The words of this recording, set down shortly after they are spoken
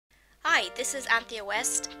Hi, this is Anthea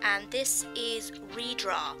West and this is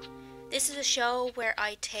Redraw. This is a show where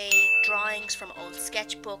I take drawings from old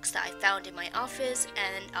sketchbooks that I found in my office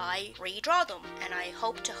and I redraw them, and I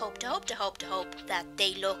hope that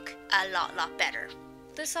they look a lot better.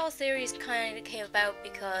 This whole series kind of came about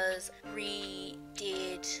because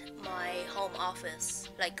redid my home office,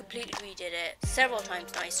 like completely redid it several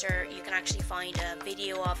times nicer. You can actually find a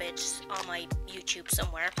video of it on my YouTube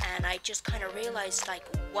somewhere, and I just kind of realized, like,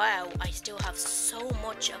 wow, I still have so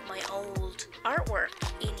much of my old artwork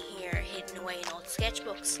in here hidden away in old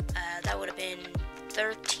sketchbooks. That would have been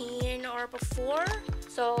 13 or before,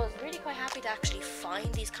 so I was really quite happy to actually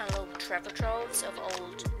find these kind of little treasure troves of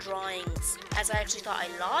old drawings, as I actually thought I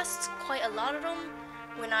lost quite a lot of them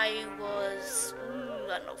when I was,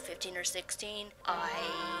 I don't know, 15 or 16. I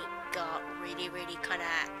got really kind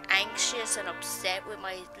of anxious and upset with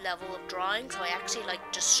my level of drawing, so I actually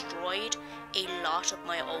destroyed a lot of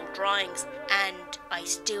my old drawings, and I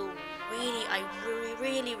still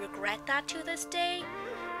really regret that to this day,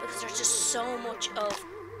 because there's just so much of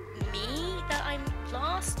me that I'm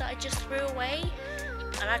lost that I just threw away.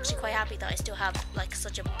 I'm actually quite happy that I still have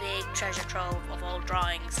such a big treasure trove of old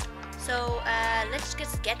drawings. So let's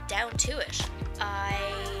just get down to it. I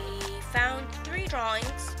found 3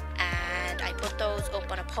 drawings and I put those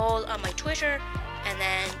up on a poll on my Twitter, and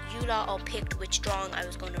then you lot all picked which drawing I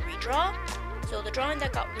was going to redraw. So the drawing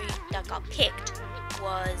that got picked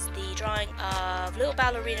was the drawing of little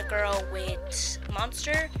ballerina girl with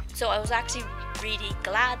monster. So I was actually really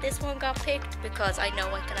glad this one got picked, because I know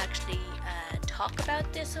I can actually talk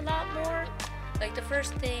about this a lot more. Like, the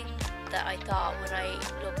first thing that I thought when I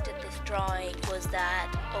looked at this drawing was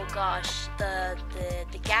that, oh gosh, the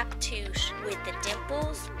gap tooth with the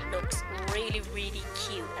dimples looks really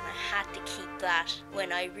cute, and I had to keep that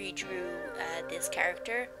when I redrew this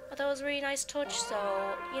character. I thought it was a really nice touch,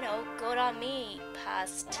 so, you know, good on me,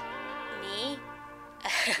 past me.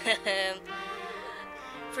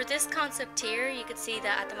 For this concept here, you can see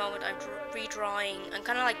that at the moment I'm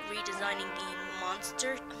kind of redesigning the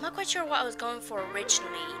monster. I'm not quite sure what I was going for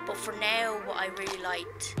originally, but for now what I really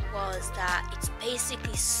liked was that it's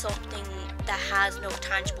basically something that has no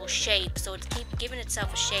tangible shape, so it's giving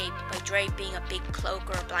itself a shape by draping a big cloak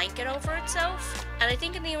or a blanket over itself. And I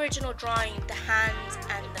think in the original drawing the hands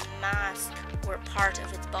and the mask were part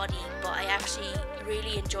of its body, but I actually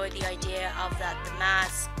really enjoyed the idea of that the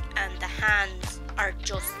mask and the hands are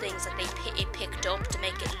just things that it picked up to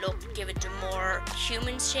make it give it a more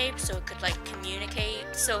human shape, so it could communicate.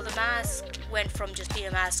 So the mask went from just being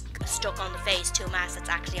a mask stuck on the face to a mask that's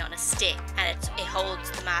actually on a stick, and it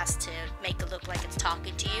holds the mask to make it look like it's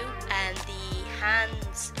talking to you. And the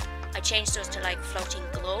hands, I changed those to floating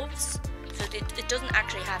gloves, so it doesn't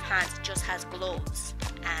actually have hands, it just has gloves,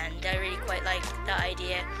 and I really quite like that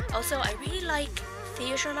idea. Also, I really like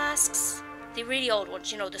theatre masks, the really old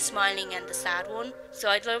ones, you know, the smiling and the sad one. So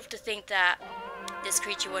I'd love to think that this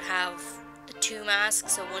creature would have the 2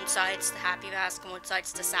 masks, so one side's the happy mask and one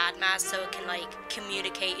side's the sad mask, so it can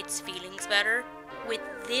communicate its feelings better. With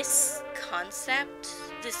this concept,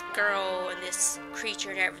 this girl and this creature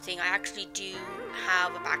and everything, I actually do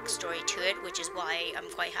have a backstory to it, which is why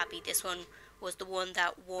I'm quite happy this one was the one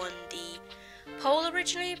that won the poll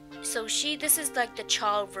originally. So this is the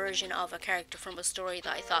child version of a character from a story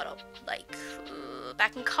that I thought of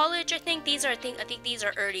back in college. I think these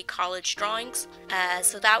are early college drawings.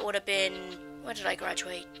 So that would have been, when did I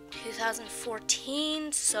graduate?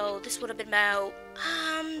 2014. So this would have been about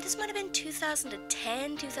this might have been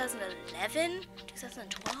 2010, 2011,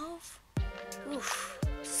 2012. Oof,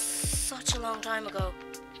 such a long time ago.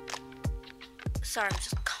 Sorry, I'm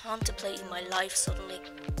just contemplating my life suddenly.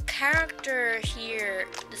 Character here,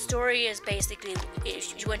 the story is basically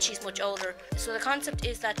when she's much older. So the concept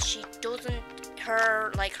is that she doesn't,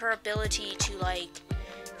 her ability to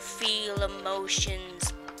feel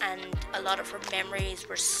emotions and a lot of her memories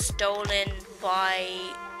were stolen by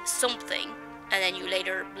something, and then you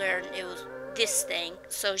later learn it was this thing.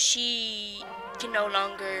 So she's no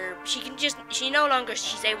longer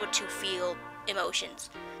able to feel emotions.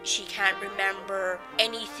 She can't remember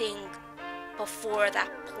anything before that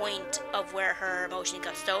point of where her emotion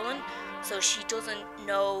got stolen, so she doesn't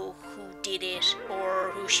know who did it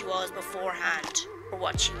or who she was beforehand or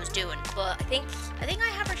what she was doing. But I think I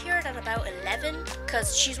have her here at about 11,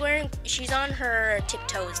 because she's on her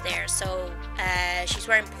tiptoes there, so she's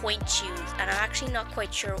wearing point shoes, and I'm actually not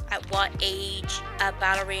quite sure at what age a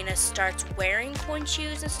ballerina starts wearing point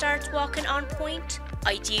shoes and starts walking on point.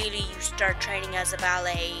 Ideally you start training as a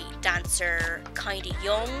ballet dancer kind of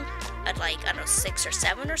young, at I don't know, 6 or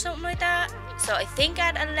 7 or something like that. So I think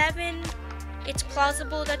at 11 it's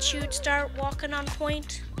plausible that she'd start walking on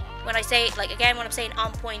point. When I say, like, again, when I'm saying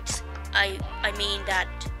on point, I mean that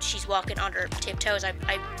she's walking on her tiptoes. I'm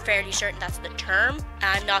fairly certain that's the term.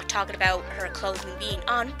 I'm not talking about her clothing being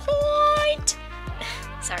on point.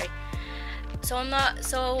 Sorry. So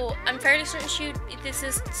I'm fairly certain this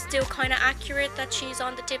is still kind of accurate that she's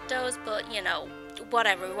on the tiptoes, but you know,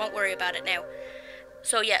 whatever, we won't worry about it now.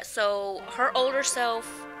 So yeah, so her older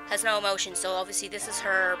self has no emotion, so obviously this is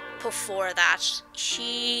her before that.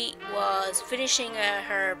 She was finishing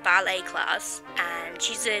her ballet class, and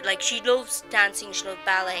she loves dancing, she loves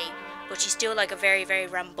ballet, but she's still like a very, very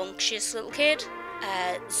rambunctious little kid.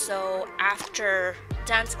 So after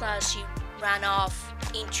dance class, she ran off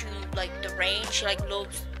into like the rain. She like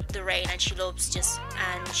loves the rain, and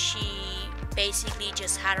she basically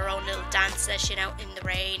just had her own little dance session out in the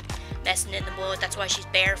rain, messing in the mud. That's why she's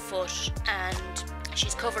barefoot and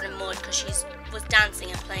she's covered in mud, because she was dancing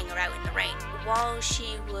and playing her out in the rain. While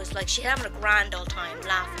she's having a grand old time,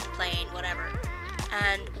 laughing, playing, whatever.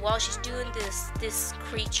 And while she's doing this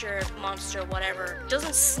creature, monster, whatever,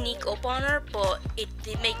 doesn't sneak up on her, but it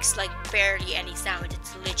makes like barely any sound.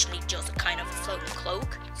 It's literally just a kind of floating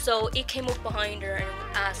cloak. So it came up behind her and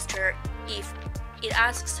asks her,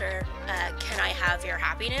 can I have your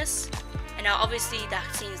happiness? And now obviously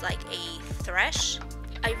that seems like a threat.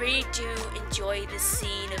 I really do enjoy this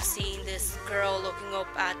scene of seeing this girl looking up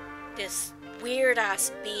at this weird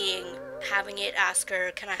ass being, having it ask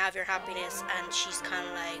her, can I have your happiness? And she's kind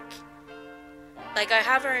of like I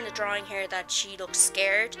have her in the drawing here that she looks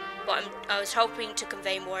scared, but I was hoping to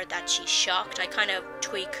convey more that she's shocked. I kind of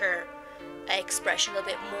tweak her expression a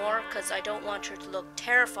little bit more, because I don't want her to look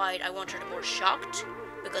terrified. I want her to be more shocked,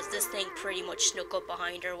 because this thing pretty much snuck up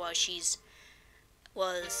behind her while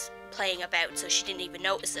was playing about, so she didn't even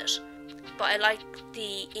notice it. But I like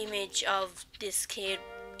the image of this kid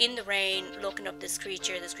in the rain looking up this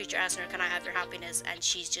creature asking her, can I have your happiness? And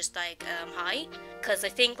she's just like, hi. Because I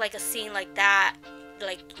think like a scene like that,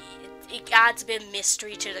 like it adds a bit of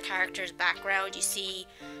mystery to the character's background. You see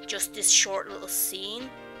just this short little scene,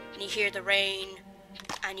 and you hear the rain,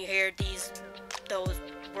 and you hear those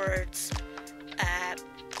words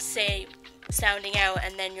sounding out,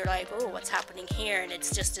 and then you're like, oh, what's happening here? And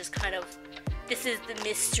it's just this is the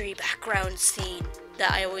mystery background scene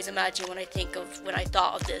that I always imagine when I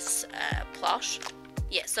thought of this plot.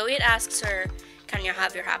 Yeah, so it asks her, can you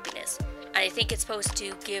have your happiness? And I think it's supposed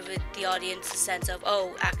to give the audience a sense of,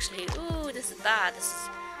 oh, actually, ooh, this is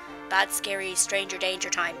bad, scary, stranger danger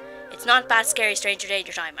time. It's not bad, scary, stranger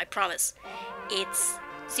danger time, I promise.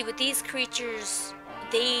 See, with these creatures,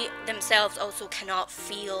 they themselves also cannot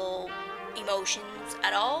feel emotions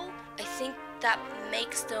at all. I think that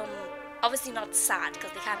makes them obviously not sad,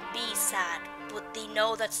 because they can't be sad, but they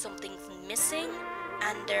know that something's missing,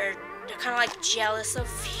 and they're kind of like jealous of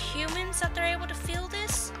humans that they're able to feel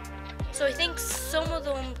this. So I think some of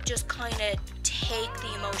them just kind of take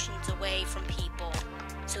the emotions away from people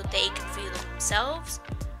so they can feel them themselves,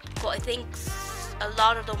 but I think a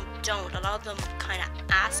lot of them don't. A lot of them kind of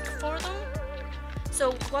ask for them.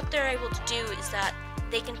 So what they're able to do is that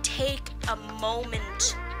they can take a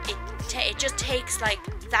moment. It just takes like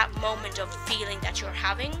that moment of feeling that you're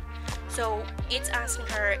having. So it's asking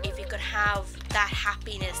her if you could have that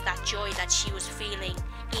happiness, that joy that she was feeling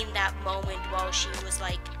in that moment while she was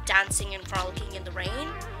like dancing and frolicking in the rain.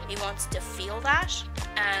 He wants to feel that,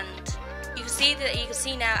 and you can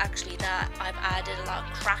see now actually that I've added a lot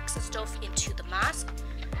of cracks and stuff into the mask.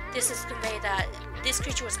 This is to convey that this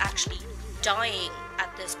creature was actually dying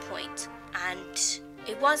at this point, and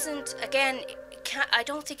it wasn't, again, I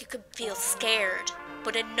don't think it could feel scared,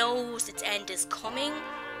 but it knows its end is coming,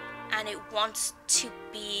 and it wants to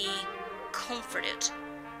be comforted.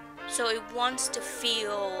 So it wants to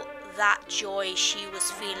feel that joy she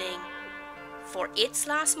was feeling for its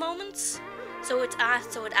last moments. So it's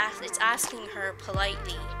asking her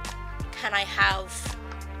politely, can I have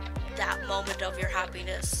that moment of your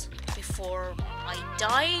happiness before I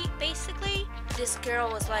die, basically? This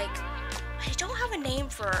girl was like, I don't have a name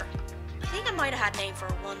for her. I think I might have had a name for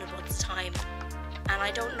her once time, and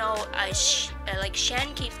I don't know. Like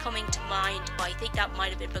Shen keeps coming to mind, but I think that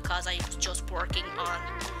might have been because I was just working on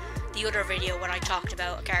the other video when I talked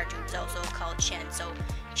about a character who's also called Shen, so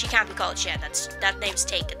she can't be called Shen. That name's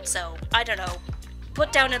taken. So I don't know.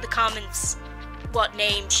 Put down in the comments what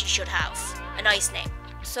name she should have. A nice name.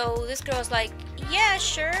 So this girl's like, yeah,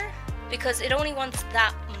 sure, because it only wants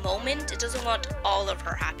that moment. It doesn't want all of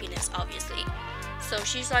her happiness, obviously. So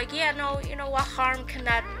she's like, yeah, no, you know, what harm can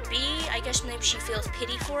that be? I guess maybe she feels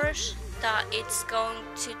pity for it, that it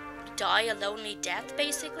die a lonely death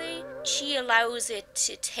basically, she allows it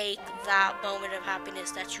to take that moment of happiness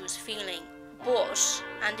that she was feeling. But,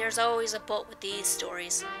 and there's always a but with these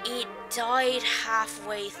stories, it died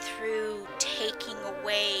halfway through taking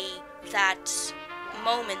away that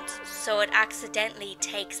moment, so it accidentally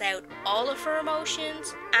takes out all of her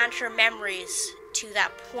emotions and her memories to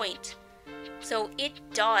that point. So it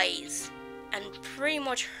dies, and pretty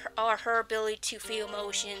much her ability to feel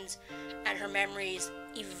emotions and her memories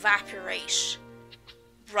evaporate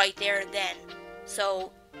right there and then.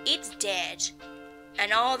 So it's dead,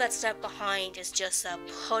 and all that's left behind is just a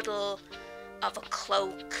puddle of a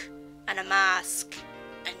cloak and a mask,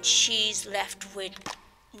 and she's left with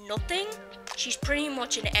nothing. She's pretty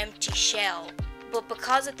much an empty shell. But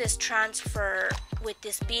because of this transfer with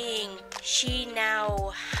this being, she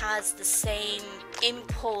now has the same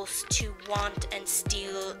impulse to want and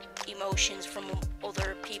steal emotions from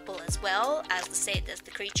other people as well as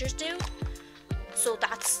the creatures do. So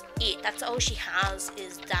that's it. That's all she has,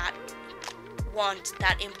 is that want,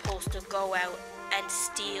 that impulse to go out and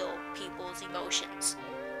steal people's emotions.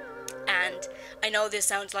 And I know this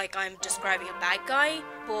sounds like I'm describing a bad guy,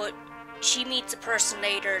 but she meets a person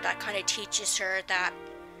later that kind of teaches her that,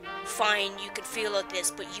 fine, you can feel like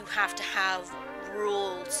this, but you have to have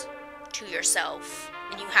rules to yourself,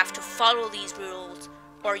 and you have to follow these rules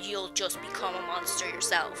or you'll just become a monster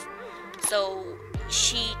yourself. So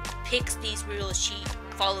she picks these rules, she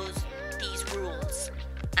follows these rules,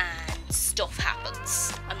 and stuff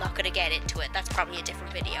happens. I'm not going to get into it, that's probably a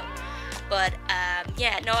different video. But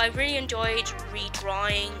yeah, no, I really enjoyed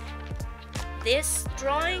redrawing this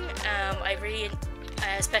drawing. I really,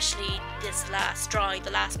 especially this last drawing,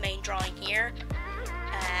 the last main drawing here,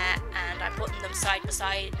 and I'm putting them side by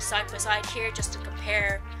side here just to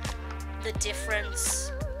compare the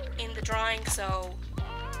difference in the drawing. So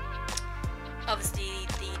obviously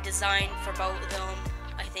the design for both of them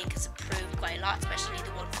I think has improved quite a lot, especially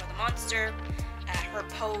the one for the monster. Her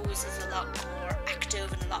pose is a lot more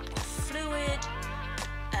active and a lot more fluid.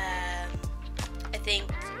 I think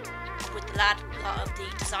with a lot of the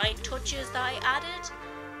design touches that I added,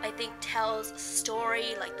 I think tells a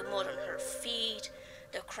story, like the mud on her feet,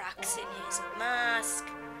 the cracks in his mask,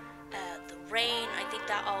 the rain. I think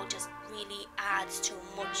that all just really adds to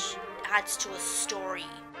a story.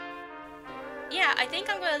 Yeah, I think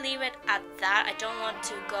I'm going to leave it at that. I don't want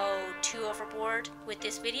to go too overboard with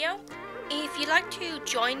this video. If you'd like to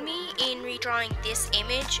join me in redrawing this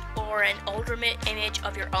image or an older image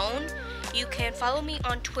of your own, you can follow me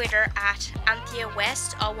on Twitter at Anthea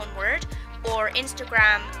West, all one word, or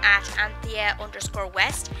Instagram at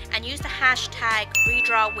Anthea_West, and use the hashtag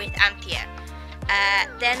RedrawWithAnthea.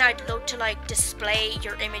 Then I'd love to display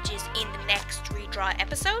your images in the next redraw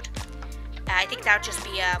episode. I think that would just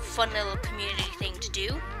be a fun little community thing to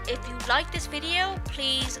do. If you like this video,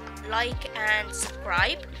 please like and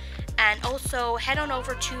subscribe. And also head on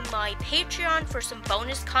over to my Patreon for some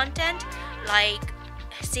bonus content, like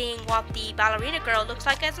seeing what the Ballerina Girl looks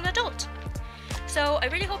like as an adult. So I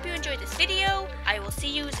really hope you enjoyed this video. I will see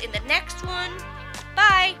you in the next one.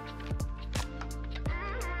 Bye!